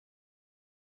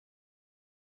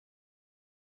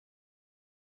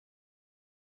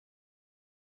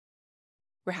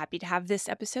We're happy to have this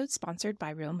episode sponsored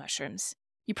by Real Mushrooms.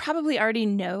 You probably already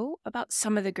know about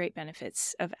some of the great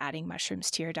benefits of adding mushrooms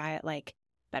to your diet, like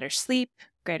better sleep,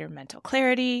 greater mental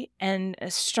clarity, and a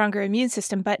stronger immune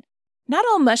system, but not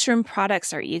all mushroom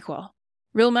products are equal.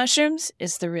 Real Mushrooms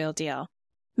is the real deal.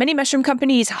 Many mushroom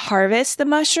companies harvest the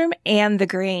mushroom and the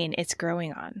grain it's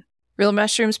growing on. Real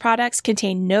Mushrooms products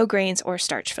contain no grains or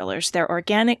starch fillers. They're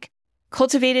organic,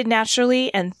 cultivated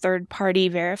naturally, and third-party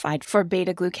verified for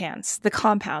beta-glucans, the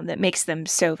compound that makes them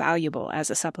so valuable as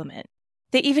a supplement.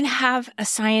 They even have a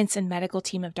science and medical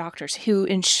team of doctors who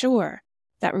ensure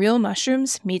that Real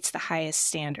Mushrooms meets the highest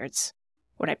standards.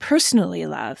 What I personally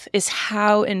love is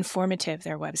how informative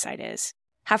their website is.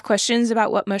 Have questions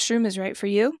about what mushroom is right for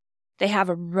you? They have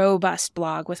a robust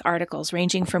blog with articles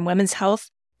ranging from women's health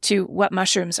to what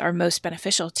mushrooms are most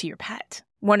beneficial to your pet.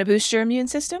 Want to boost your immune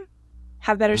system?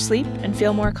 Have better sleep and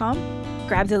feel more calm?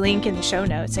 Grab the link in the show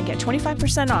notes and get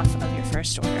 25% off of your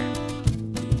first order.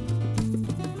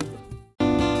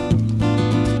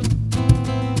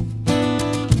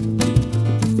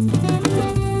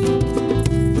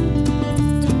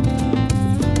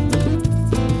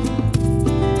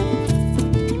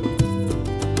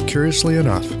 Curiously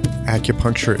enough,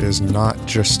 acupuncture is not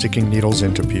just sticking needles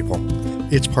into people.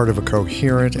 It's part of a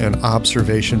coherent and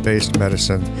observation-based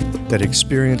medicine that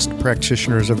experienced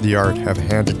practitioners of the art have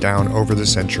handed down over the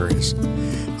centuries.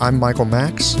 I'm Michael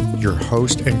Max, your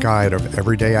host and guide of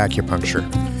Everyday Acupuncture.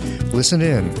 Listen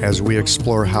in as we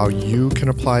explore how you can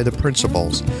apply the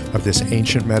principles of this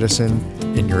ancient medicine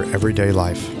in your everyday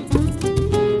life.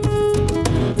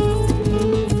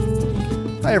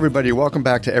 Hi everybody, welcome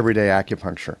back to Everyday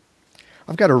Acupuncture.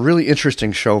 I've got a really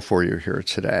interesting show for you here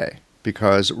today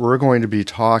because we're going to be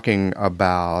talking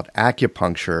about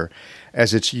acupuncture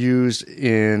as it's used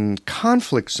in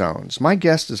conflict zones. My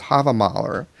guest is Hava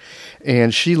Mahler,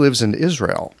 and she lives in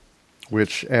Israel,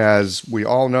 which, as we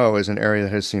all know, is an area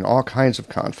that has seen all kinds of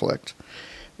conflict.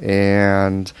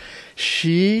 And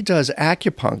she does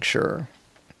acupuncture,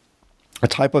 a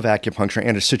type of acupuncture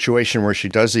and a situation where she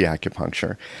does the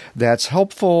acupuncture that's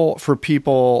helpful for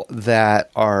people that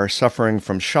are suffering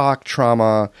from shock,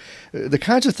 trauma, the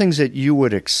kinds of things that you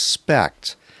would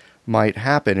expect might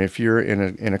happen if you're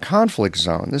in a conflict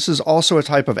zone. This is also a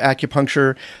type of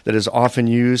acupuncture that is often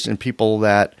used in people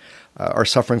that are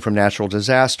suffering from natural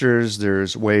disasters.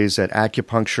 There's ways that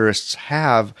acupuncturists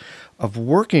have of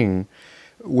working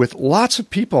with lots of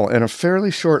people in a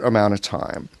fairly short amount of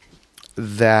time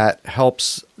that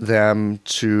helps them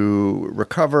to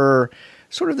recover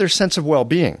sort of their sense of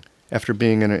well-being after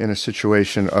being in a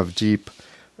situation of deep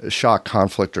shock,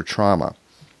 conflict, or trauma.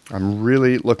 I'm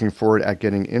really looking forward at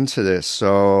getting into this.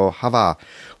 So, Hava,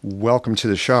 welcome to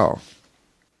the show.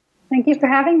 Thank you for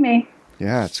having me.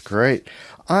 Yeah, it's great.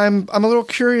 I'm a little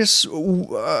curious.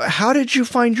 How did you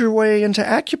find your way into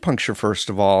acupuncture? First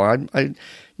of all,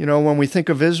 when we think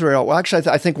of Israel, well, actually,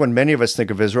 I think when many of us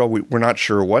think of Israel, we're not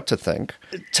sure what to think.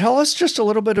 Tell us just a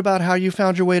little bit about how you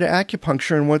found your way to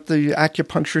acupuncture and what the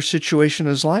acupuncture situation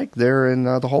is like there in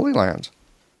the Holy Land.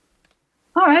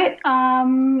 All right.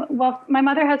 Well, my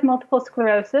mother has multiple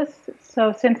sclerosis,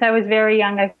 so since I was very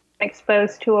young, I've been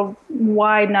exposed to a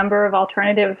wide number of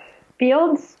alternative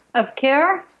fields of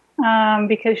care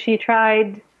because she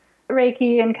tried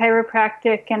Reiki and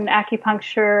chiropractic and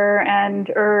acupuncture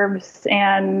and herbs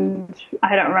and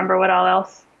I don't remember what all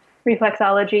else,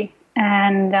 reflexology.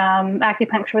 And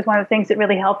acupuncture was one of the things that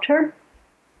really helped her.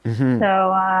 Mm-hmm.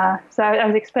 So I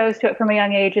was exposed to it from a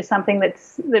young age as something that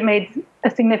made a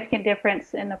significant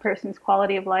difference in a person's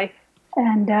quality of life.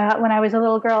 And when I was a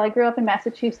little girl, I grew up in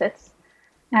Massachusetts.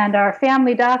 And our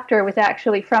family doctor was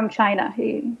actually from China.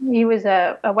 He was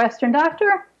a Western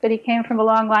doctor, but he came from a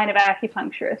long line of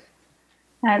acupuncturists.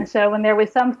 And so when there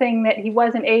was something that he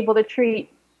wasn't able to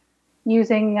treat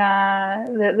using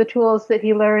the tools that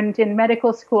he learned in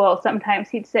medical school, sometimes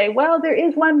he'd say, well, there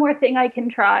is one more thing I can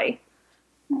try.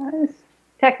 This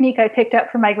technique I picked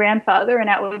up from my grandfather, and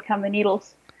out would come the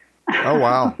needles. Oh,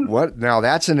 wow. What? Now,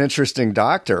 that's an interesting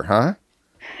doctor, huh?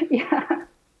 Yeah.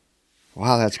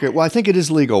 Wow, that's great. Well, I think it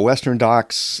is legal. Western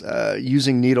docs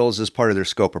using needles as part of their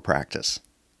scope of practice.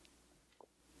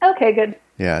 Okay, good.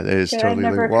 Yeah, it is good. totally It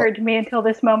never legal. occurred to me until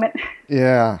this moment.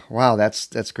 Yeah. Wow,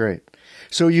 that's great.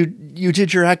 So you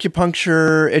did your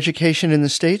acupuncture education in the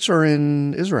States or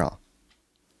in Israel?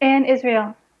 In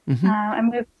Israel. Mm-hmm. I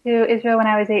moved to Israel when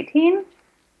I was 18,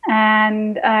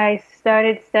 and I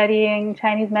started studying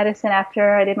Chinese medicine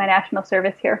after I did my national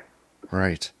service here.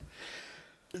 Right.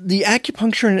 The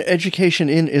acupuncture education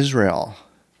in Israel,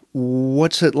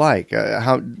 what's it like?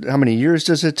 How many years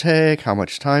does it take? How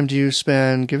much time do you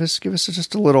spend? Give us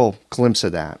just a little glimpse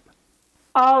of that.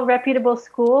 all reputable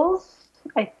schools,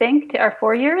 I think, are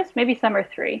 4 years. Maybe some are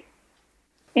 3.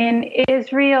 In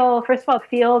Israel, first of all, the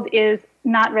field is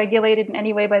not regulated in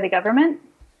any way by the government.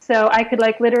 So I could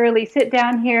literally sit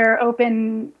down here,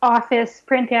 open office,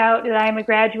 print out that I'm a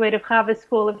graduate of Chava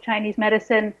School of Chinese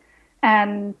Medicine,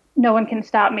 and no one can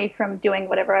stop me from doing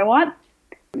whatever I want.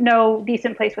 No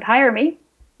decent place would hire me,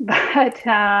 but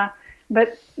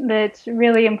it's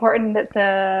really important that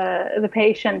the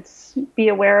patients be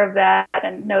aware of that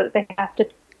and know that they have to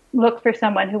look for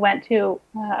someone who went to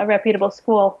a reputable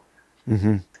school.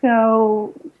 Mm-hmm.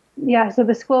 So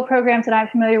the school programs that I'm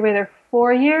familiar with are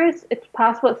 4 years. It's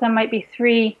possible that some might be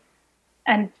 3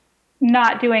 and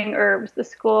not doing herbs. The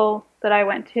school that I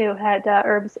went to had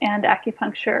herbs and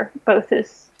acupuncture, both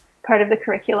as part of the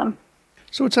curriculum.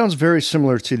 So it sounds very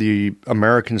similar to the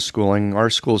American schooling. Our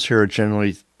schools here are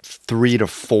generally 3 to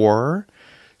 4.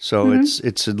 So mm-hmm.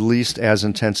 it's at least as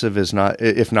intensive as not,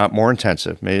 if not more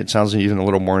intensive. Maybe it sounds even a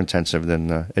little more intensive than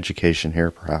the education here,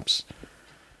 perhaps.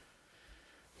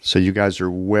 So you guys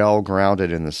are well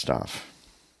grounded in this stuff.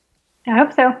 I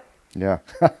hope so. Yeah.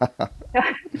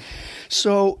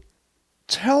 So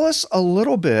tell us a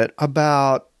little bit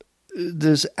about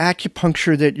this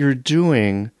acupuncture that you're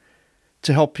doing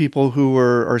to help people who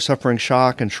are suffering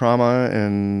shock and trauma,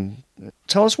 and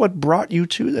tell us what brought you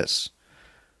to this.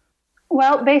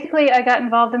 Well, basically, I got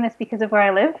involved in this because of where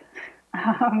I live.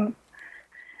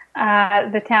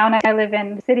 The town I live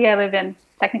in, the city I live in,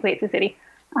 technically it's a city,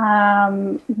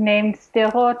 named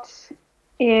Sderot,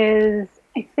 is,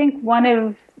 I think, one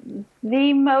of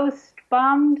the most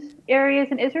bombed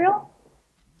areas in Israel.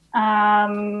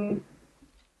 By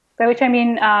which I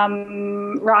mean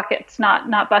rockets,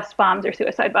 not bus bombs or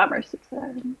suicide bombers. It's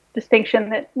a distinction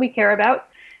that we care about.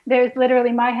 There's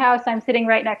literally my house. I'm sitting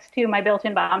right next to my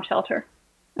built-in bomb shelter,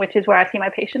 which is where I see my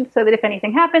patients, so that if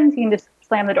anything happens, you can just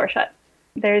slam the door shut.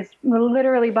 There's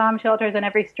literally bomb shelters on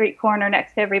every street corner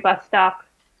next to every bus stop,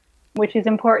 which is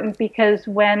important because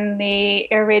when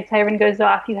the air raid siren goes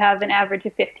off, you have an average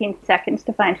of 15 seconds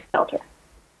to find shelter.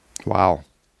 Wow.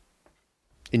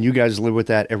 And you guys live with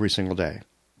that every single day?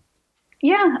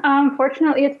 Yeah.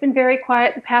 Fortunately, it's been very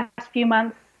quiet the past few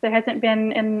months. There hasn't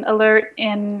been an alert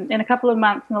in a couple of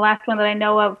months, and the last one that I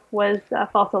know of was a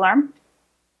false alarm.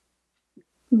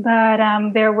 But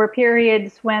there were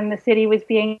periods when the city was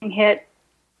being hit,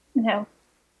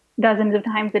 dozens of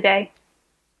times a day.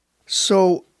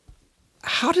 So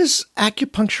how does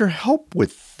acupuncture help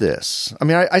with this? I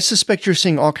mean, I suspect you're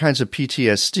seeing all kinds of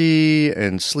PTSD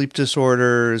and sleep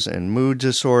disorders and mood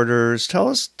disorders. Tell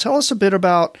us a bit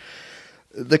about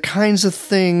the kinds of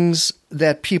things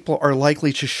that people are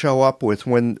likely to show up with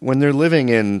when they're living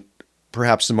in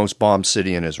perhaps the most bombed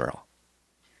city in Israel.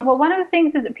 Well, one of the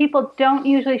things is that people don't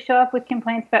usually show up with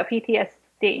complaints about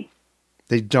PTSD.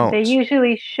 They don't? They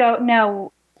usually show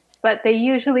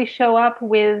up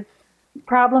with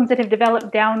problems that have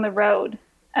developed down the road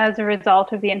as a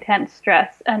result of the intense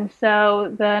stress. And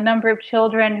so the number of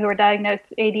children who are diagnosed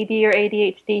with ADD or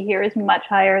ADHD here is much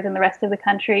higher than the rest of the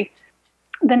country.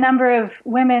 The number of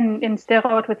women in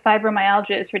Sderot with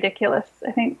fibromyalgia is ridiculous.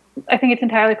 I think it's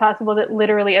entirely possible that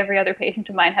literally every other patient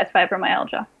of mine has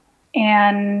fibromyalgia.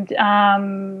 And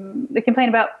they complain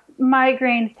about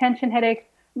migraines, tension headaches.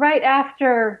 Right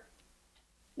after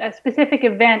a specific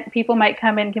event, people might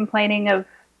come in complaining of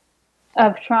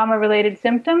trauma-related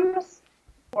symptoms,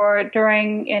 or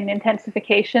during an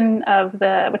intensification of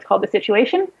what's called the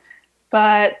situation.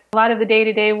 But a lot of the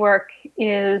day-to-day work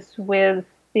is with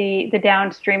the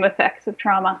downstream effects of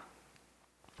trauma.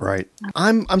 Right.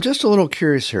 I'm just a little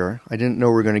curious here. I didn't know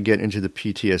we were going to get into the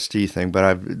PTSD thing,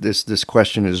 but this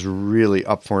question is really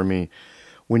up for me.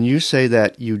 When you say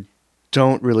that you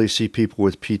don't really see people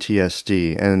with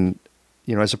PTSD, and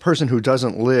as a person who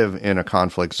doesn't live in a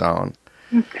conflict zone.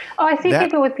 Oh, I see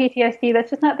people with PTSD. That's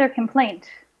just not their complaint.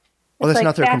 Oh, that's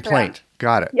not their complaint.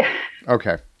 Got it. Yeah.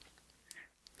 Okay.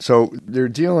 So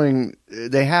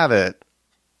they have it,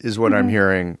 is what I'm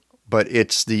hearing, but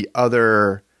it's the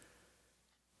other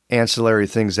ancillary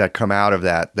things that come out of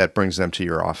that brings them to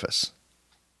your office.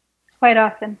 Quite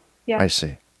often, yeah. I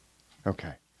see.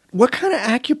 Okay. What kind of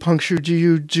acupuncture do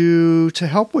you do to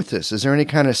help with this? Is there any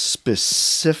kind of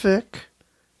specific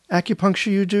acupuncture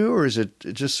you do, or is it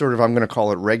just sort of, I'm going to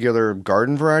call it regular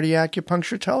garden variety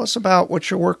acupuncture? Tell us about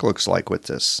what your work looks like with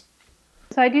this.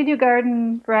 So I do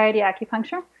garden variety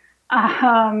acupuncture,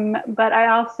 but I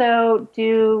also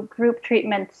do group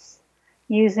treatments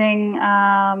using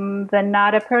the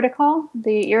NADA protocol,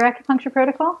 the ear acupuncture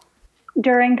protocol,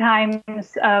 during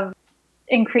times of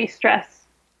increased stress.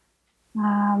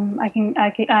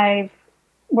 I've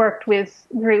worked with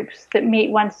groups that meet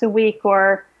once a week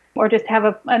or or just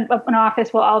have an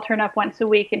office where I'll turn up once a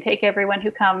week and take everyone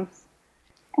who comes.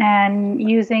 And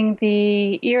using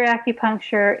the ear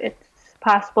acupuncture, it's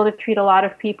possible to treat a lot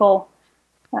of people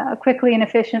quickly and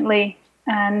efficiently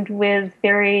and with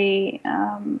very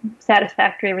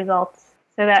satisfactory results.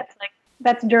 So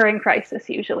that's during crisis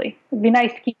usually. It'd be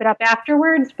nice to keep it up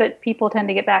afterwards, but people tend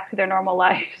to get back to their normal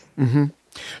lives. Mm-hmm.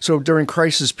 So during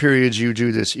crisis periods, you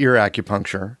do this ear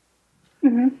acupuncture.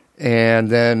 Mm-hmm. And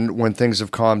then when things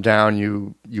have calmed down,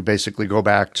 you basically go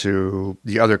back to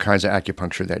the other kinds of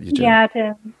acupuncture that you do. Yeah,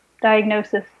 to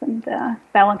diagnosis and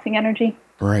balancing energy.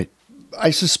 Right. I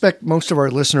suspect most of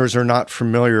our listeners are not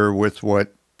familiar with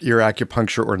what ear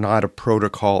acupuncture or NADA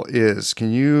protocol is.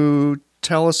 Can you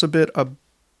tell us a bit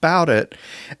about it,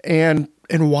 and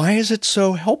why is it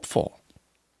so helpful?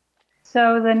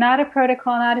 So the NADA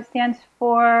protocol, NADA stands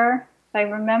for, if I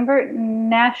remember,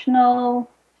 National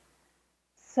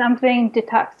something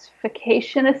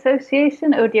Detoxification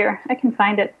Association. Oh dear, I can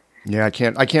find it. Yeah, I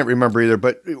can't remember either,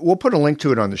 but we'll put a link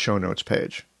to it on the show notes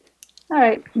page. All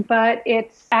right, but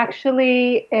it's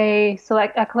actually a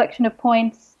collection of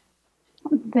points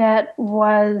that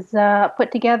was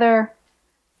put together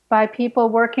by people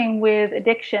working with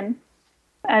addiction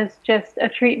as just a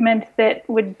treatment that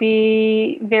would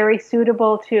be very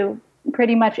suitable to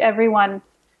pretty much everyone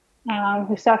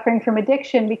who's suffering from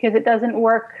addiction, because it doesn't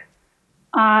work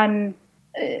on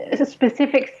a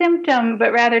specific symptom,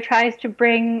 but rather tries to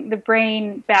bring the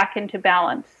brain back into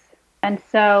balance. And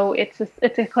so it's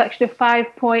a collection of 5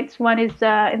 points. One is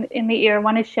in the ear.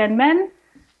 One is Shenmen,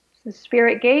 the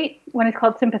spirit gate. One is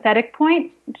called sympathetic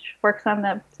point, which works on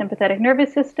the sympathetic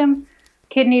nervous system.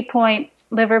 Kidney point,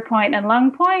 liver point, and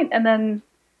lung point. And then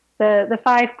the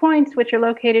 5 points, which are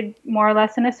located more or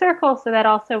less in a circle. So that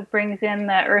also brings in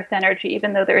the earth energy,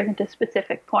 even though there isn't a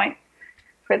specific point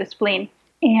for the spleen.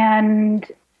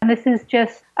 And this is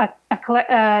just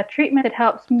a treatment that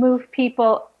helps move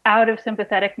people out of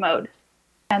sympathetic mode.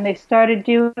 And they started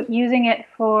using it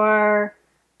for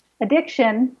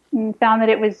addiction and found that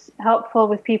it was helpful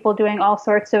with people doing all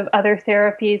sorts of other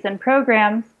therapies and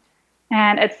programs.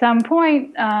 And at some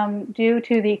point, due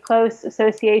to the close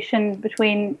association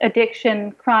between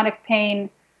addiction, chronic pain,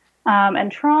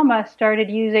 and trauma, started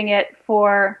using it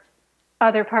for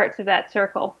other parts of that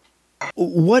circle.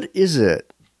 What is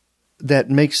it that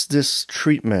makes this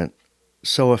treatment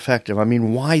so effective? I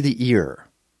mean, why the ear?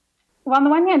 Well, on the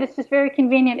one hand, it's just very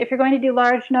convenient. If you're going to do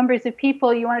large numbers of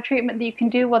people, you want a treatment that you can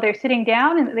do while they're sitting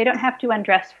down and that they don't have to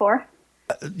undress for.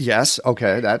 Yes,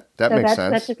 okay, that makes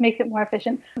sense. That just makes it more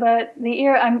efficient. But the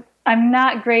ear, I'm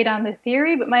not great on the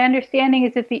theory, but my understanding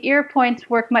is that the ear points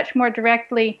work much more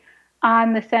directly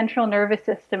on the central nervous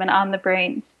system and on the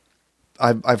brain.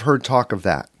 I've heard talk of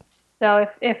that. So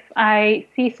if I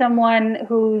see someone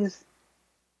who's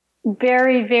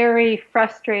very, very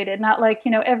frustrated, not like,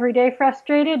 everyday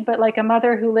frustrated, but like a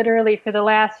mother who literally for the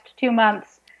last 2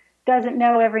 months doesn't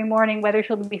know every morning whether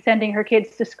she'll be sending her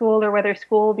kids to school or whether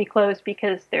school will be closed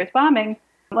because there's bombing.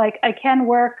 Like, I can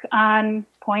work on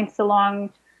points along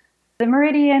the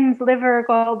meridians, liver,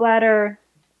 gallbladder.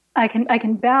 I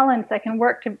can balance. I can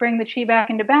work to bring the chi back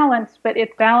into balance, but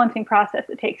it's a balancing process.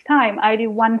 It takes time. I do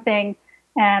one thing,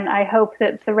 and I hope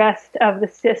that the rest of the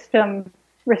system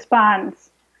responds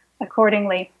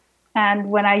accordingly.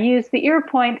 And when I use the ear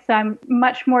points, I'm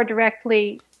much more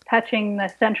directly touching the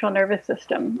central nervous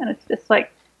system. And it's just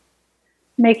like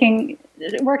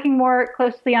working more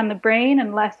closely on the brain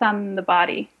and less on the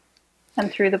body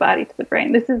and through the body to the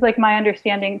brain. This is like my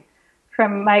understanding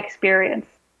from my experience.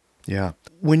 Yeah.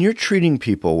 When you're treating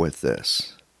people with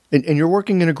this, and you're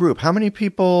working in a group, how many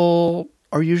people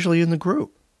are usually in the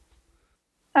group?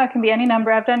 It can be any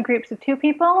number. I've done groups of 2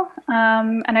 people,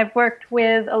 and I've worked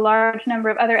with a large number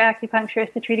of other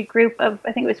acupuncturists to treat a group of,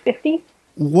 I think it was 50.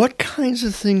 What kinds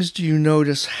of things do you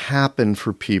notice happen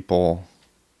for people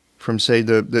from, say,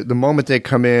 the moment they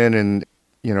come in and,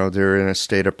 they're in a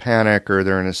state of panic or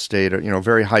they're in a state of,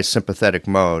 very high sympathetic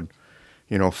mode,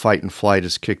 fight and flight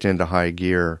is kicked into high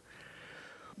gear.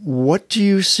 What do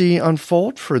you see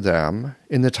unfold for them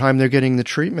in the time they're getting the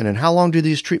treatment, and how long do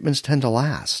these treatments tend to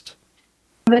last?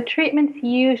 The treatments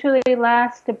usually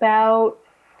last about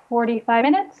 45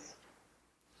 minutes.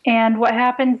 And what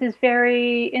happens is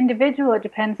very individual. It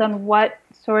depends on what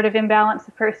sort of imbalance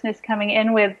the person is coming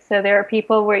in with. So there are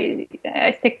people where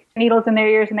I stick needles in their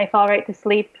ears and they fall right to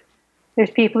sleep.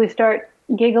 There's people who start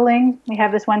giggling. We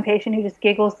have this one patient who just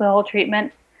giggles the whole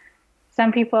treatment.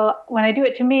 Some people, when I do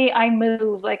it to me, I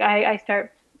move. Like I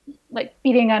start like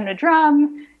beating on a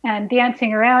drum and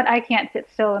dancing around. I can't sit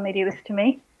still when they do this to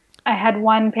me. I had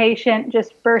one patient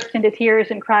just burst into tears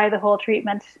and cry the whole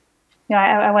treatment.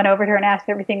 I went over to her and asked if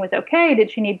everything was okay.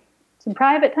 Did she need some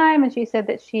private time? And she said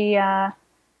that she'd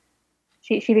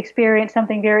experienced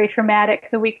something very traumatic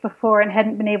the week before and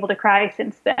hadn't been able to cry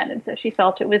since then. And so she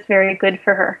felt it was very good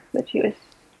for her that she was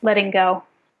letting go.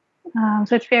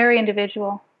 So it's very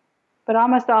individual. But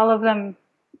almost all of them,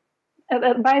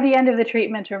 by the end of the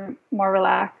treatment, are more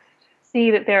relaxed,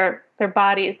 see that their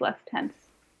body is less tense.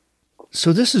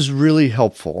 So this is really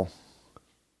helpful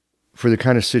for the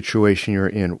kind of situation you're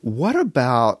in. What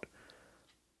about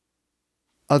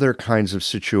other kinds of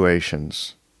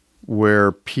situations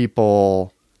where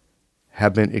people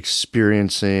have been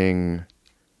experiencing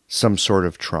some sort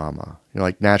of trauma,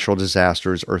 like natural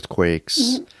disasters, earthquakes?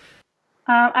 Mm-hmm.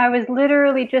 I was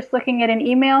literally just looking at an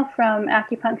email from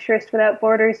Acupuncturists Without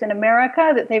Borders in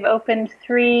America that they've opened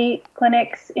 3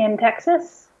 clinics in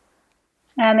Texas,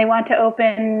 and they want to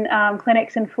open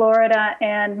clinics in Florida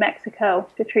and Mexico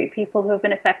to treat people who have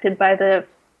been affected by the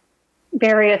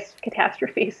various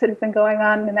catastrophes that have been going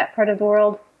on in that part of the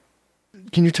world.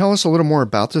 Can you tell us a little more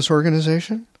about this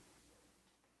organization?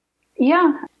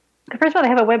 Yeah. First of all, they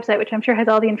have a website, which I'm sure has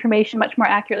all the information much more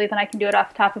accurately than I can do it off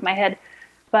the top of my head.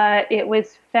 But it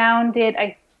was founded,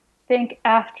 I think,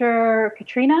 after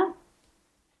Katrina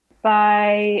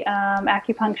by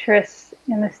acupuncturists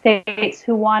in the States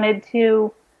who wanted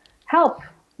to help,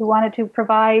 who wanted to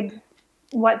provide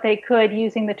what they could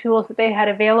using the tools that they had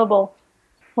available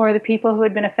for the people who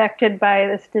had been affected by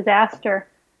this disaster.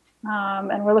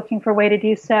 And we're looking for a way to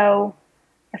do so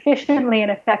efficiently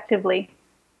and effectively.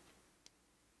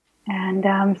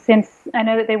 And since I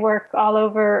know that they work all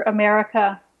over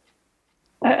America,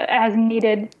 as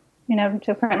needed,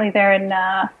 so currently they're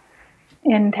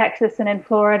in Texas and in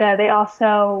Florida. They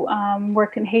also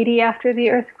worked in Haiti after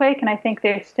the earthquake, and I think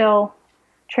they're still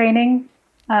training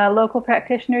local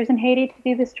practitioners in Haiti to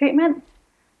do this treatment.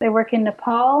 They work in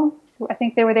Nepal. I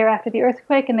think they were there after the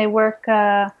earthquake, and they work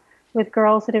with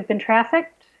girls that have been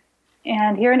trafficked.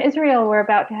 And here in Israel, we're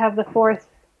about to have the 4th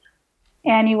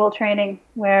annual training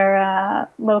where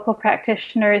local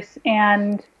practitioners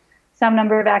and some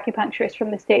number of acupuncturists from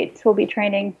the States will be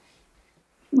training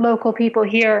local people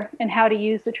here in how to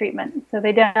use the treatment. So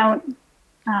they don't,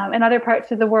 in other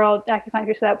parts of the world,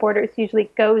 Acupuncturists Without Borders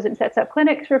usually goes and sets up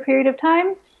clinics for a period of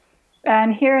time.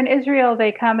 And here in Israel,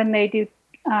 they come and they do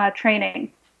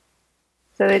training.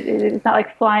 So it's not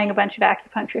like flying a bunch of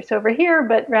acupuncturists over here,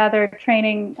 but rather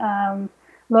training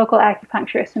local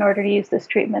acupuncturists in order to use this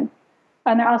treatment.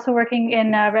 And they're also working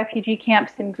in refugee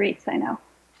camps in Greece, I know.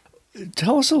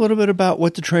 Tell us a little bit about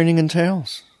what the training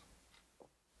entails.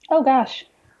 Oh gosh,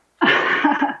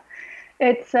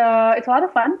 it's a lot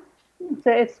of fun.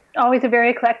 It's always a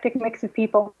very eclectic mix of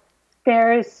people.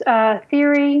 There's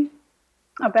theory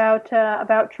about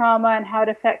trauma and how it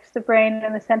affects the brain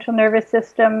and the central nervous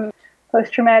system,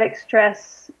 post-traumatic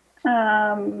stress,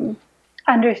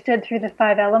 understood through the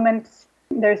 5 elements.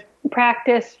 There's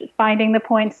practice, finding the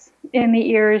points in the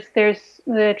ears. There's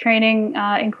the training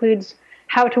includes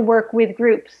how to work with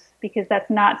groups, because that's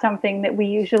not something that we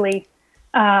usually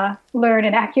learn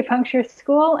in acupuncture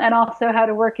school, and also how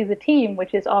to work as a team,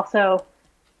 which is also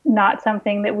not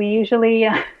something that we usually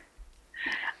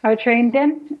are trained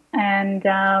in. And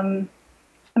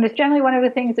it's generally one of the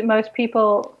things that most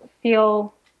people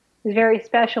feel is very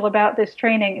special about this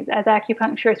training. As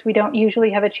acupuncturists, we don't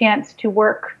usually have a chance to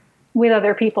work with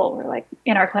other people. We're like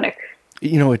in our clinic.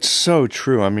 It's so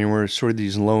true. I mean, we're sort of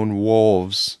these lone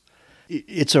wolves.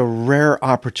 It's a rare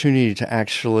opportunity to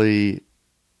actually,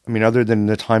 other than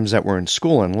the times that we're in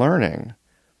school and learning,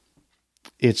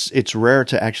 it's rare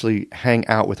to actually hang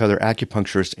out with other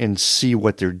acupuncturists and see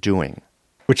what they're doing,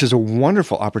 which is a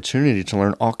wonderful opportunity to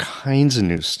learn all kinds of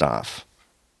new stuff.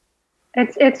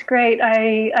 It's great.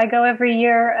 I go every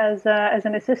year as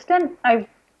an assistant. I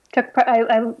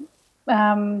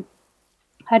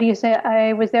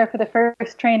was there for the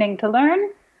first training to learn.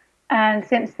 And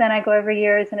since then, I go every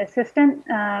year as an assistant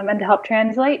and to help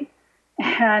translate.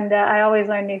 And I always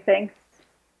learn new things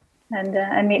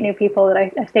and meet new people that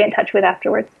I stay in touch with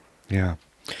afterwards. Yeah.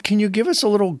 Can you give us a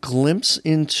little glimpse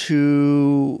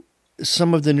into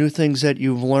some of the new things that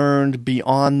you've learned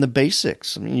beyond the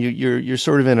basics? You're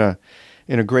sort of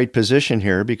in a great position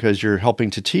here because you're helping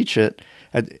to teach it,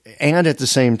 and at the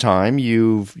same time,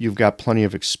 you've got plenty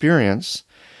of experience.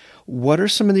 What are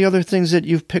some of the other things that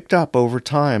you've picked up over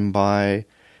time by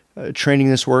training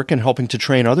this work and helping to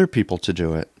train other people to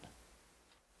do it?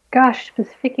 Gosh,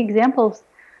 specific examples.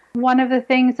 One of the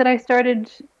things that I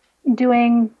started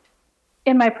doing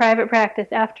in my private practice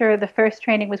after the first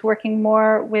training was working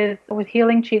more with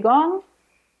healing Qigong.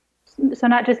 So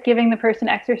not just giving the person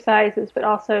exercises, but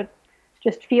also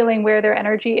just feeling where their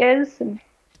energy is and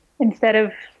instead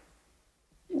of,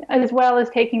 as well as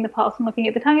taking the pulse and looking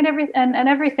at the tongue and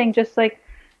everything, just like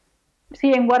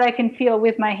seeing what I can feel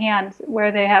with my hands,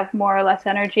 where they have more or less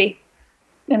energy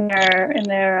in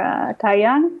their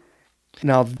taiyang.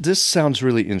 Now, this sounds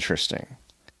really interesting.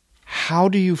 How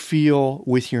do you feel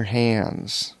with your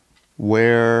hands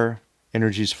where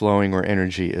energy is flowing or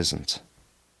energy isn't?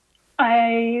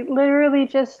 I literally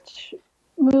just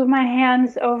move my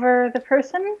hands over the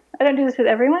person. I don't do this with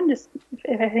everyone, just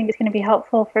if I think it's going to be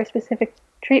helpful for a specific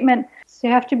treatment. So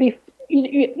you have to be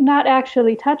not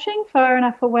actually touching, far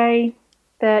enough away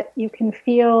that you can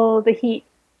feel the heat,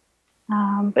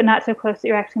 but not so close that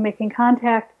you're actually making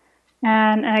contact.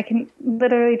 And I can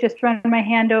literally just run my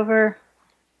hand over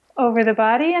the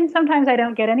body, and sometimes I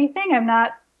don't get anything. I'm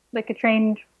not like a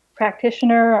trained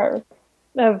practitioner or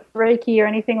of Reiki or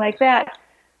anything like that,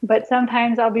 but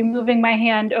sometimes I'll be moving my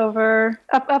hand over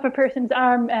up a person's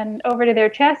arm and over to their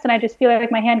chest, and I just feel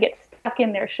like my hand gets stuck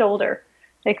in their shoulder.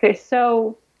 Like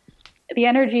the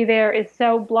energy there is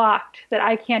so blocked that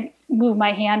I can't move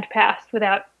my hand past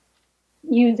without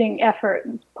using effort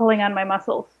and pulling on my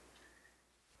muscles.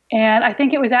 And I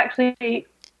think it was actually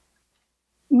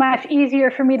much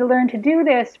easier for me to learn to do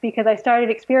this because I started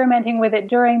experimenting with it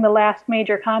during the last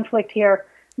major conflict here,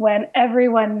 when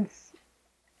everyone's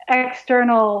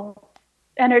external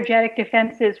energetic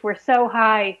defenses were so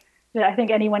high that I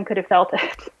think anyone could have felt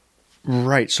it.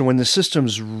 Right. So when the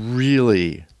system's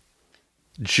really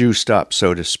juiced up,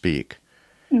 so to speak,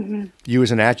 you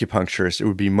as an acupuncturist, it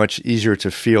would be much easier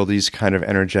to feel these kind of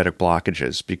energetic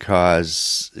blockages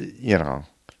because,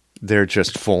 they're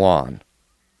just full on.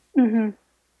 Mm-hmm.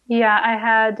 Yeah, I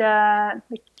had,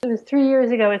 it was 3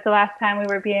 years ago was the last time we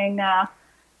were being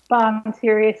bombed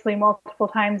seriously multiple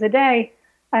times a day.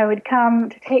 I would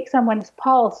come to take someone's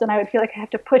pulse and I would feel like I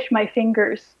have to push my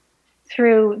fingers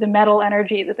through the metal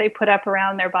energy that they put up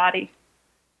around their body.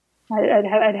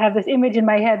 I'd have this image in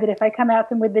my head that if I come at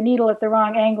them with the needle at the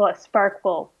wrong angle, a spark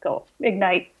will go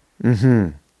ignite. Mm-hmm.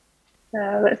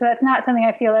 So that's not something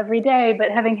I feel every day,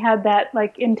 but having had that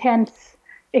like intense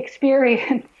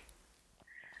experience,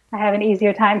 I have an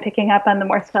easier time picking up on the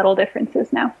more subtle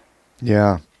differences now.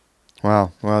 Yeah.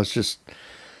 Wow. Well, I was just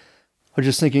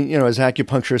thinking, as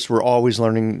acupuncturists, we're always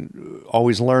learning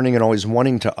and always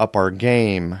wanting to up our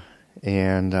game.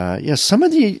 And some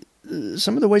of the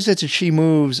ways that she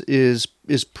moves is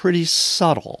pretty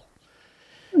subtle.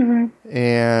 Mm-hmm.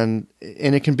 And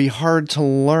it can be hard to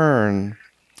learn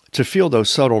to feel those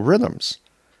subtle rhythms.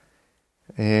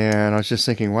 And I was just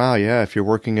thinking, wow, yeah, if you're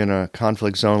working in a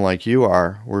conflict zone like you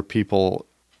are, where people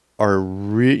are,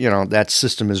 that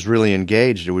system is really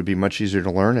engaged, it would be much easier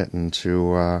to learn it and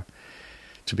to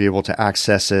be able to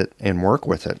access it and work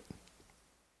with it.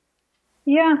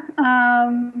 Yeah,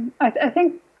 I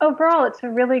think overall it's a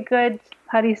really good,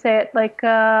 how do you say it, it's like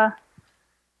a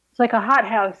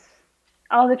hothouse.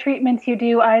 All the treatments you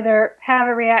do either have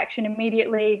a reaction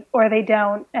immediately or they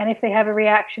don't. And if they have a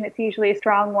reaction, it's usually a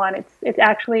strong one. It's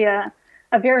actually a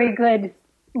very good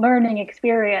learning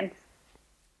experience.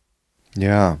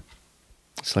 Yeah,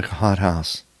 it's like a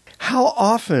hothouse. How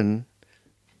often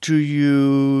do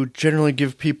you generally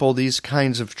give people these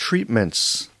kinds of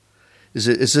treatments? Is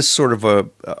this sort of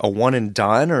a one and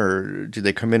done, or do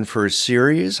they come in for a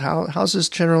series? How's this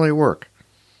generally work?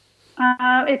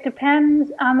 It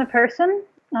depends on the person.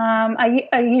 I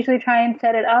usually try and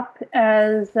set it up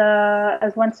as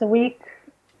once a week,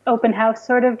 open house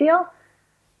sort of deal.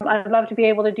 I'd love to be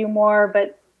able to do more,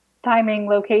 but timing,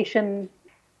 location.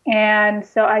 And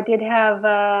so I did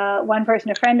have one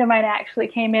person, a friend of mine, actually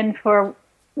came in for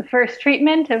the first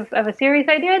treatment of a series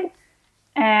I did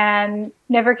and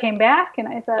never came back. And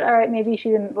I thought, all right, maybe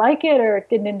she didn't like it or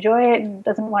didn't enjoy it and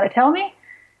doesn't want to tell me.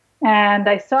 And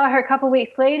I saw her a couple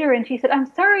weeks later, and she said,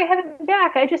 "I'm sorry I haven't been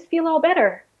back. I just feel all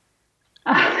better."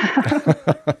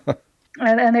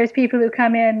 and there's people who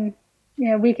come in,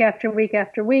 week after week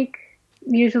after week,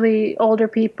 usually older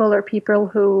people or people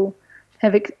who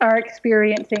are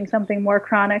experiencing something more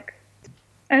chronic.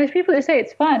 And there's people who say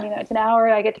it's fun. It's an hour.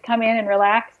 I get to come in and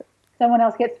relax. Someone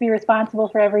else gets to be responsible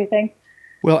for everything.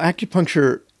 Well,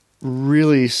 acupuncture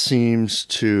really seems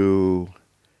to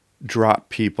drop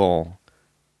people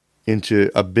into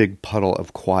a big puddle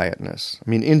of quietness. I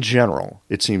mean, in general,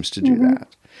 it seems to do that.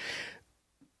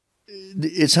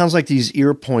 It sounds like these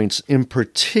ear points in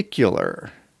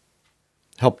particular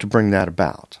help to bring that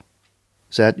about.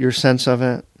 Is that your sense of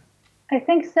it? I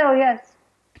think so, yes.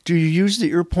 Do you use the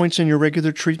ear points in your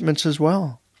regular treatments as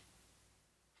well?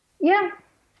 Yeah.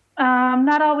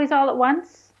 Not always all at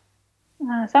once.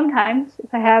 Sometimes,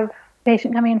 if I have a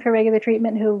patient coming in for regular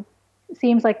treatment who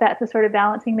seems like that's the sort of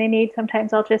balancing they need.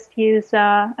 Sometimes I'll just use,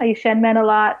 I use Shenmen a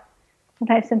lot,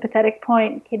 sometimes sympathetic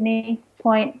point, kidney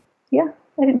point. Yeah,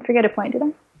 I didn't forget a point, did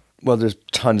I? Well, there's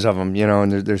tons of them,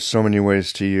 and there's so many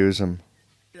ways to use them.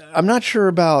 I'm not sure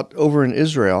about over in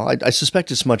Israel. I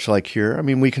suspect it's much like here. I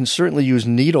mean, we can certainly use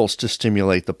needles to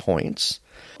stimulate the points.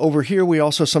 Over here, we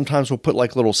also sometimes will put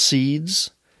like little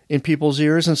seeds in people's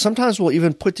ears, and sometimes we'll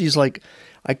even put these like,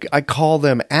 I call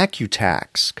them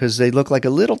Accutacs, because they look like a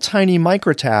little tiny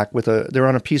microtac they're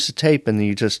on a piece of tape, and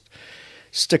you just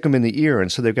stick them in the ear. And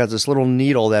so they've got this little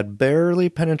needle that barely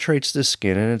penetrates the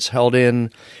skin, and it's held in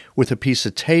with a piece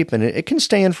of tape, and it can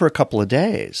stay in for a couple of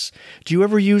days. Do you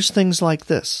ever use things like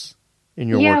this in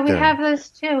your work there? Yeah, we have those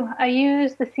too. I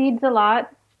use the seeds a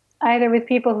lot, either with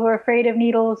people who are afraid of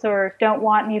needles or don't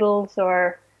want needles,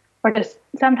 or just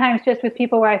sometimes just with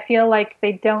people where I feel like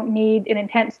they don't need an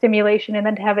intense stimulation and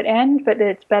then to have it end, but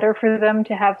it's better for them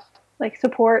to have like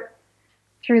support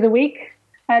through the week.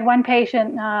 I had one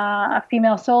patient, a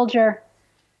female soldier.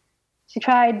 She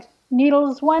tried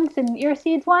needles once and ear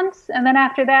seeds once, and then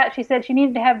after that she said she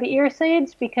needed to have the ear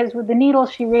seeds because with the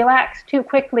needles she relaxed too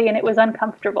quickly and it was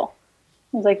uncomfortable.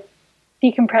 It was like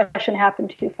decompression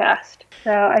happened too fast.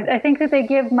 So I think that they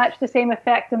give much the same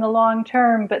effect in the long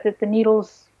term, but that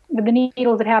with the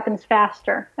needles it happens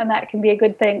faster, and that can be a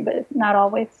good thing, but not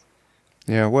always.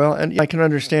 Yeah, well, and I can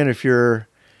understand if you're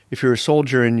a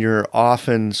soldier and you're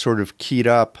often sort of keyed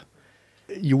up,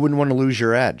 you wouldn't want to lose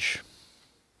your edge.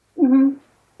 Mm-hmm.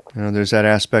 There's that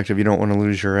aspect of you don't want to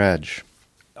lose your edge.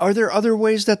 Are there other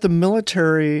ways that the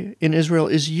military in Israel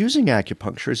is using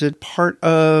acupuncture? Is it part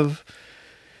of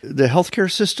the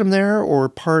healthcare system there, or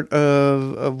part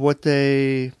of what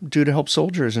they do to help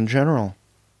soldiers in general?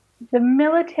 The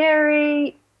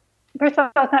military, first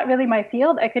of all, it's not really my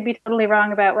field. I could be totally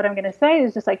wrong about what I'm going to say.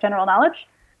 It's just like general knowledge.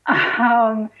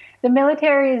 The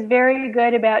military is very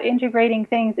good about integrating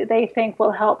things that they think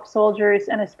will help soldiers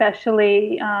and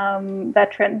especially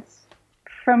veterans.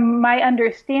 From my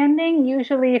understanding,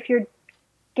 usually if you're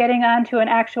getting onto an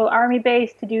actual army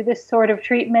base to do this sort of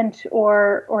treatment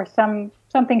or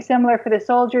something similar for the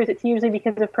soldiers, it's usually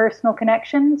because of personal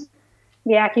connections.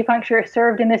 The acupuncturist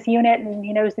served in this unit and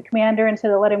he knows the commander, and so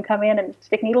they'll let him come in and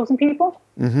stick needles in people.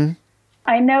 Mm-hmm.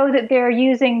 I know that they're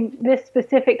using this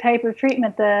specific type of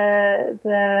treatment, the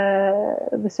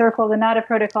circle, the NADA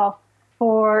protocol,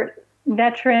 for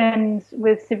veterans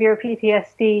with severe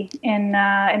PTSD in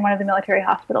one of the military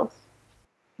hospitals.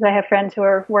 I have friends who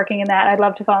are working in that. I'd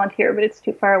love to volunteer, but it's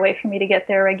too far away for me to get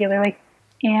there regularly.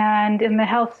 And in the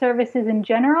health services in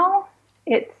general,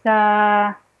 it's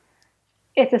a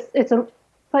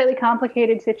slightly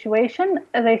complicated situation.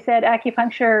 As I said,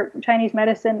 acupuncture, Chinese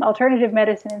medicine, alternative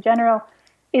medicine in general,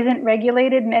 isn't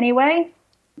regulated in any way,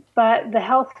 but the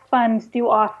health funds do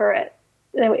offer it.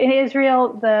 In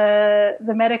Israel, the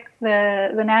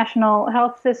national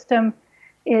health system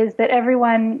is that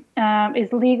everyone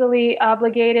is legally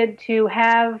obligated to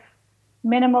have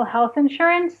minimal health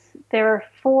insurance. There are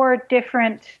 4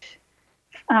 different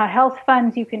health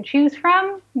funds you can choose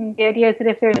from. And the idea is that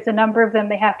if there's a number of them,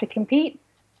 they have to compete.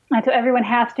 And so everyone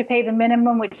has to pay the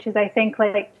minimum, which is, I think,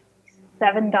 like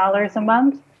 $7 a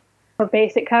month for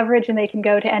basic coverage, and they can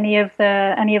go to any of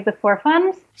the 4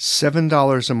 funds.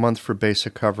 $7 a month for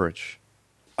basic coverage.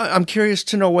 I'm curious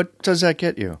to know, what does that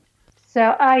get you?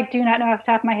 So I do not know off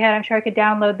the top of my head. I'm sure I could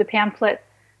download the pamphlet,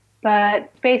 but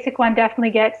basic one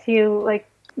definitely gets you like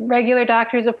regular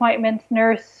doctor's appointments,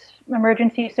 nurse,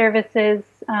 emergency services.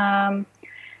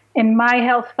 In my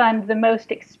health fund, the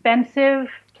most expensive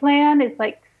plan is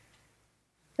like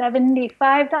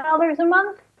 $75 a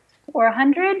month or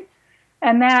 $100,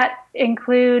 and that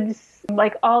includes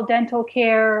like all dental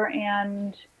care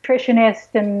and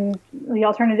nutritionist and the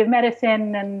alternative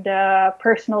medicine and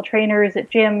personal trainers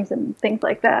at gyms and things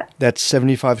like that. That's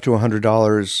 $75 to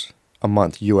 $100 a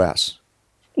month, U.S.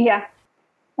 Yeah.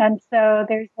 And so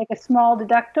there's like a small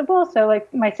deductible. So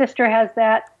like my sister has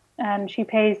that, and she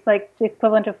pays like the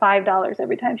equivalent of $5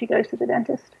 every time she goes to the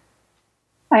dentist.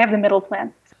 I have the middle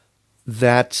plan.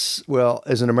 That's, well,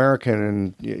 as an American,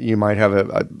 and you might have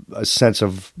a sense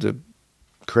of the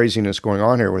craziness going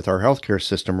on here with our healthcare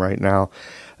system right now.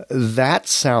 That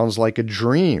sounds like a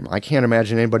dream. I can't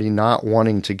imagine anybody not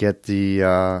wanting to get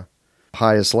the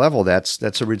highest level.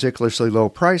 That's a ridiculously low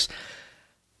price.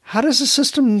 How does the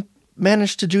system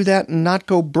manage to do that and not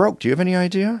go broke? Do you have any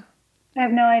idea? I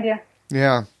have no idea.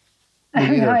 Yeah. I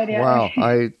have no idea.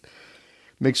 Wow.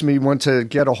 Makes me want to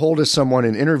get a hold of someone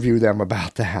and interview them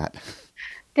about that.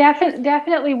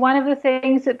 Definitely one of the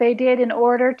things that they did in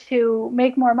order to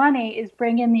make more money is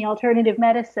bring in the alternative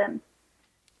medicine.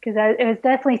 because it was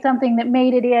definitely something that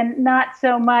made it in, not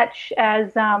so much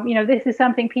as, this is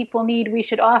something people need, we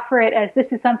should offer it, as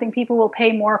this is something people will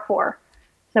pay more for.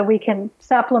 So we can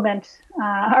supplement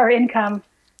our income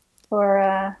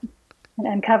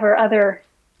and cover other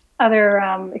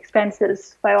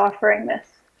expenses by offering this.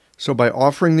 So by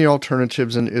offering the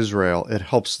alternatives in Israel, it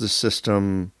helps the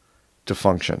system to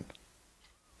function.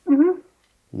 Mm-hmm.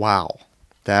 Wow.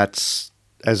 As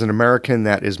an American,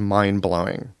 that is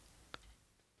mind-blowing.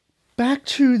 Back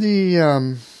to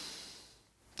the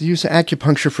use of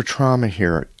acupuncture for trauma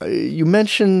here. You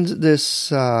mentioned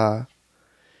this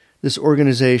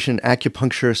organization,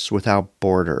 Acupuncturists Without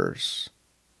Borders.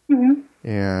 Mm-hmm.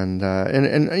 And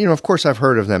of course, I've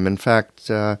heard of them. In fact,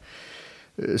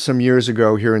 some years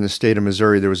ago here in the state of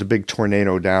Missouri, there was a big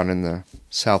tornado down in the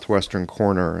southwestern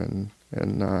corner,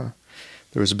 and there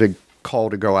was a big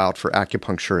call to go out for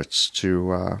acupuncturists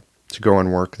to go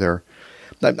and work there.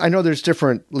 I know there's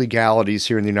different legalities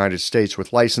here in the United States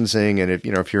with licensing, and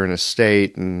if you're in a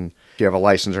state and you have a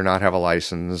license or not have a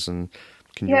license, and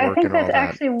can you work and all that. I think that's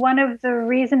actually one of the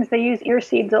reasons they use ear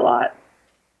seeds a lot.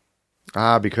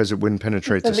 Because it wouldn't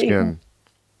penetrate the skin.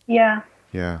 Yeah.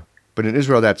 Yeah. But in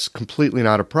Israel, that's completely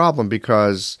not a problem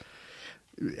because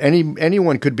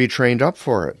anyone could be trained up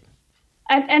for it.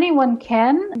 And anyone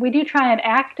can. We do try and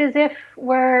act as if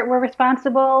we're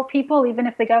responsible people, even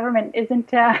if the government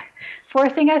isn't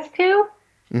forcing us to.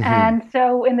 Mm-hmm. And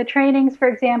so in the trainings, for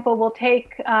example, we'll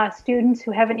take students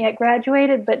who haven't yet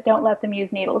graduated, but don't let them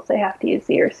use needles. They have to use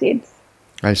the ear seeds.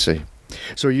 I see.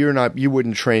 So you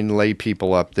wouldn't train lay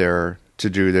people up there to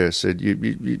do this.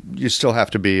 You still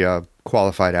have to be a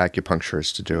qualified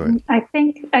acupuncturist to do it. I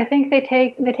think they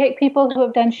take people who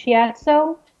have done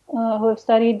shiatsu, who have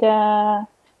studied a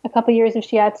couple years of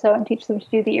shiatsu, and teach them to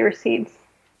do the ear seeds.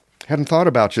 Hadn't thought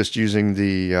about just using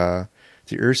the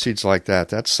ear seeds like that.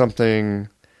 That's something.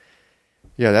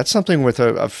 Yeah, that's something with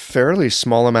a fairly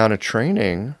small amount of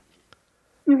training.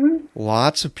 Mm-hmm.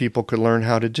 Lots of people could learn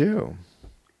how to do.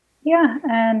 Yeah,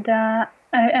 and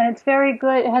it's very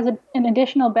good. It has an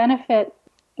additional benefit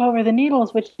over the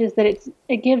needles, which is that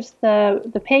it gives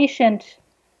the patient,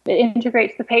 it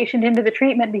integrates the patient into the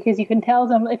treatment, because you can tell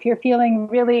them if you're feeling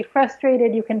really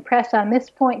frustrated, you can press on this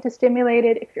point to stimulate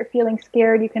it. If you're feeling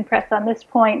scared, you can press on this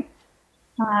point.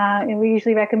 And we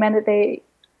usually recommend that they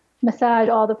massage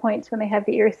all the points when they have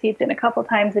the ear seeds in a couple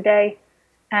times a day,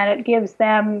 and it gives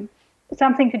them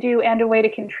something to do and a way to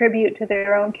contribute to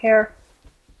their own care.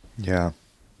 Yeah.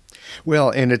 Well,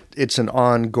 and it's an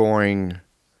ongoing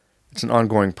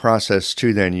process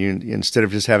too. Then you, instead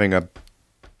of just having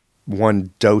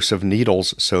one dose of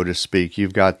needles, so to speak,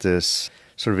 you've got this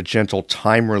sort of a gentle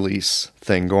time release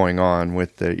thing going on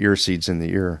with the ear seeds in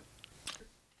the ear.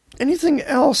 Anything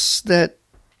else that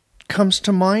comes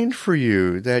to mind for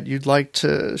you that you'd like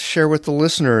to share with the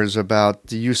listeners about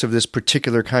the use of this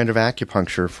particular kind of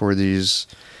acupuncture for these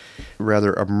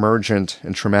rather emergent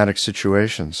and traumatic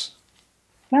situations?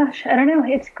 Gosh, I don't know.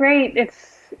 It's great.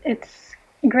 It's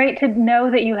great to know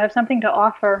that you have something to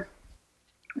offer.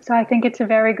 So I think it's a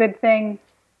very good thing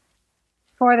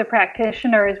for the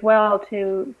practitioner as well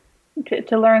to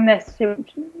learn this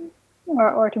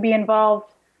or to be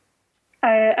involved.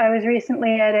 I was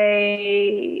recently at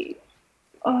a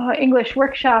English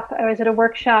workshop. I was at a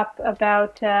workshop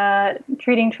about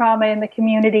treating trauma in the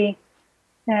community.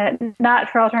 Not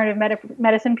for alternative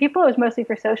medicine people. It was mostly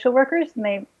for social workers, and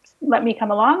they let me come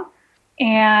along.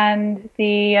 And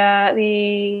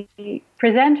the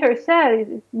presenter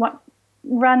said,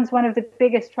 runs one of the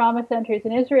biggest trauma centers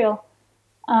in Israel,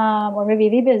 or maybe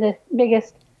the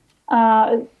biggest,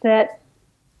 that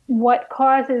what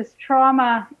causes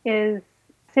trauma is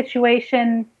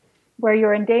situation where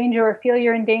you're in danger or feel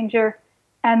you're in danger,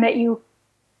 and that you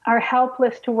are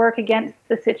helpless to work against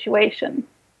the situation.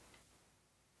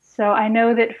 So I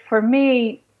know that for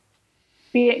me,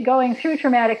 going through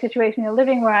traumatic situation,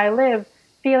 living where I live,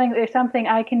 feeling that there's something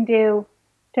I can do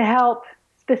to help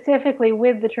specifically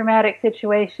with the traumatic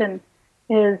situation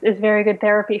is very good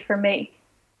therapy for me.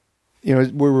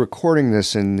 We're recording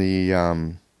this in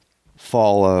the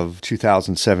fall of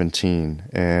 2017,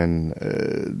 and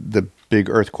the big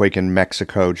earthquake in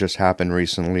Mexico just happened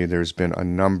recently. There's been a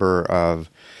number of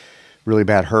really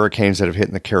bad hurricanes that have hit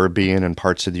in the Caribbean and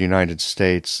parts of the United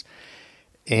States.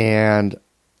 And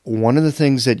one of the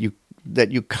things that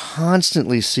you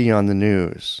constantly see on the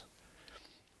news,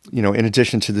 in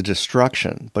addition to the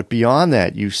destruction, but beyond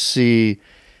that, you see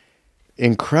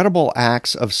incredible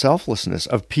acts of selflessness,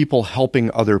 of people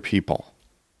helping other people.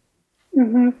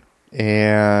 Mm-hmm.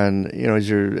 And,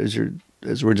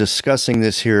 as we're discussing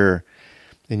this here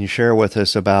And you share with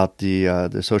us about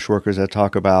the social workers that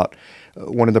talk about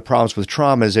one of the problems with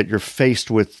trauma is that you're faced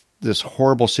with this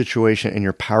horrible situation and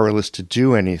you're powerless to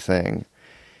do anything.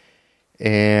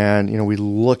 And, we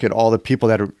look at all the people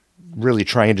that are really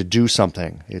trying to do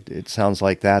something. It sounds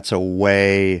like that's a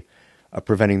way of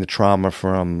preventing the trauma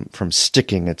from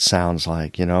sticking, it sounds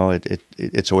like.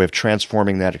 It's a way of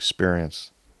transforming that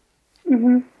experience.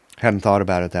 Mm-hmm. Hadn't thought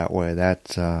about it that way.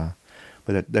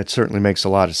 But that certainly makes a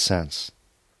lot of sense.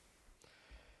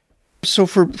 So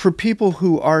for people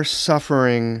who are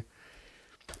suffering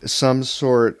some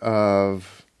sort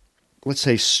of, let's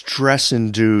say,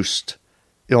 stress-induced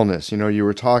illness, you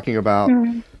were talking about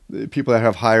people that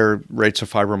have higher rates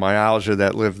of fibromyalgia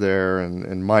that live there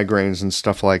and migraines and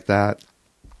stuff like that.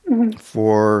 Mm-hmm.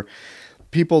 For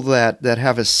people that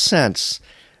have a sense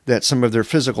that some of their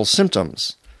physical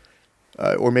symptoms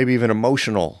or maybe even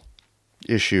emotional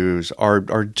issues are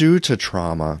due to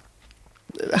trauma,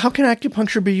 how can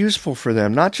acupuncture be useful for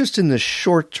them, not just in the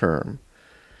short term,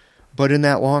 but in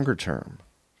that longer term?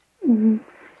 Mm-hmm.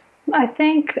 I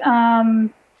think the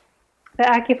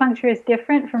acupuncture is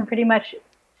different from pretty much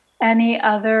any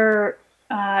other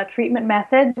treatment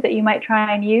method that you might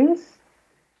try and use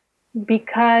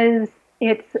because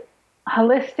it's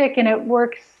holistic and it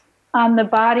works on the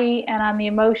body and on the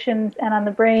emotions and on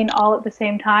the brain all at the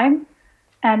same time.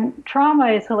 And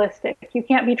trauma is holistic. You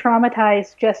can't be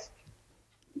traumatized just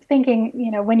thinking,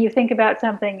 when you think about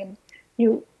something, and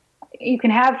you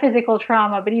can have physical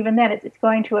trauma, but even then it's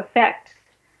going to affect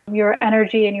your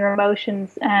energy and your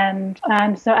emotions. And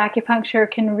so acupuncture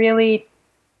can really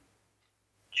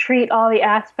treat all the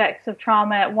aspects of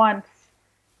trauma at once.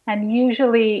 And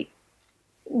usually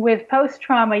with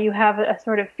post-trauma, you have a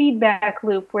sort of feedback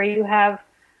loop where you have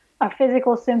a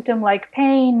physical symptom like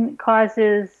pain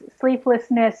causes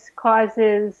sleeplessness,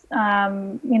 causes,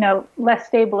 less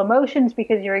stable emotions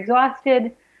because you're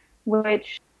exhausted,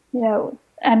 which,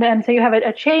 and so you have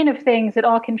a chain of things that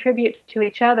all contribute to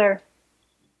each other.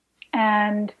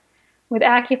 And with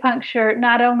acupuncture,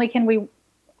 not only can we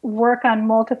work on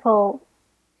multiple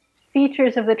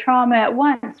features of the trauma at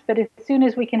once, but as soon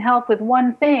as we can help with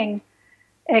one thing,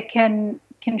 it can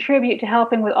contribute to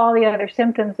helping with all the other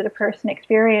symptoms that a person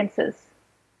experiences.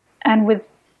 And with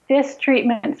this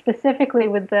treatment, specifically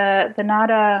with the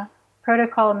NADA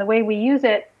protocol and the way we use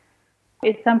it,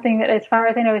 it's something that, as far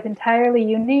as I know, is entirely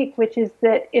unique, which is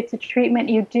that it's a treatment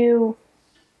you do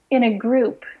in a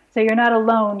group. So you're not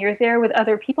alone. You're there with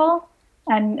other people,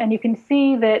 and you can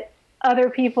see that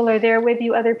other people are there with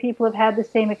you. Other people have had the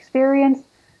same experience,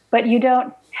 but you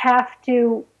don't have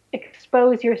to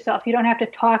expose yourself. You don't have to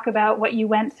talk about what you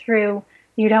went through.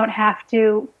 You don't have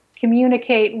to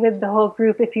communicate with the whole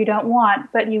group if you don't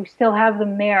want, but you still have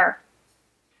them there.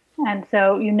 And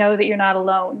so you know that you're not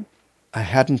alone. I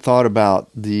hadn't thought about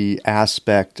the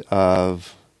aspect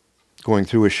of going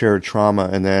through a shared trauma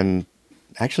and then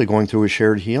actually going through a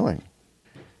shared healing.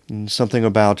 And something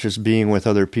about just being with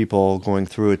other people, going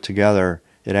through it together,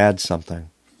 it adds something.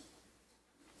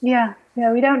 Yeah,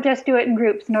 we don't just do it in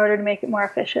groups in order to make it more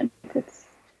efficient. It's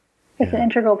an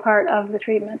integral part of the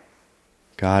treatment.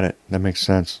 Got it. That makes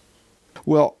sense.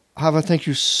 Well, Hava, thank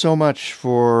you so much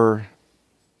for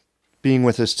being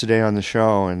with us today on the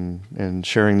show and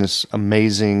sharing this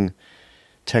amazing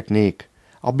technique.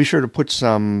 I'll be sure to put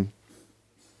some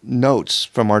notes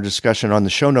from our discussion on the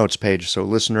show notes page so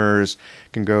listeners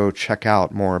can go check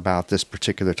out more about this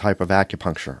particular type of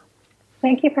acupuncture.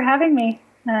 Thank you for having me.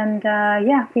 And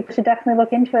people should definitely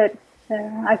look into it.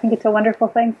 I think it's a wonderful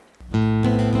thing.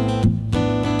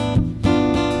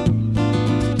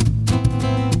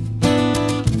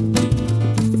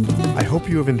 I hope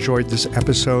you have enjoyed this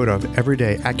episode of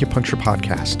Everyday Acupuncture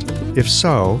Podcast. If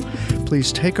so,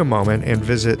 please take a moment and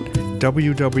visit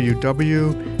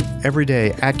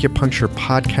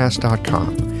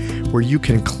www.everydayacupuncturepodcast.com, where you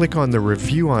can click on the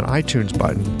review on iTunes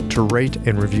button to rate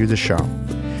and review the show.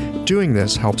 Doing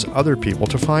this helps other people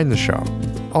to find the show.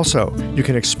 Also, you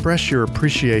can express your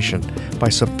appreciation by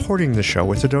supporting the show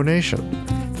with a donation.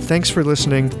 Thanks for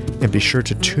listening, and be sure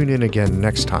to tune in again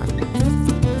next time.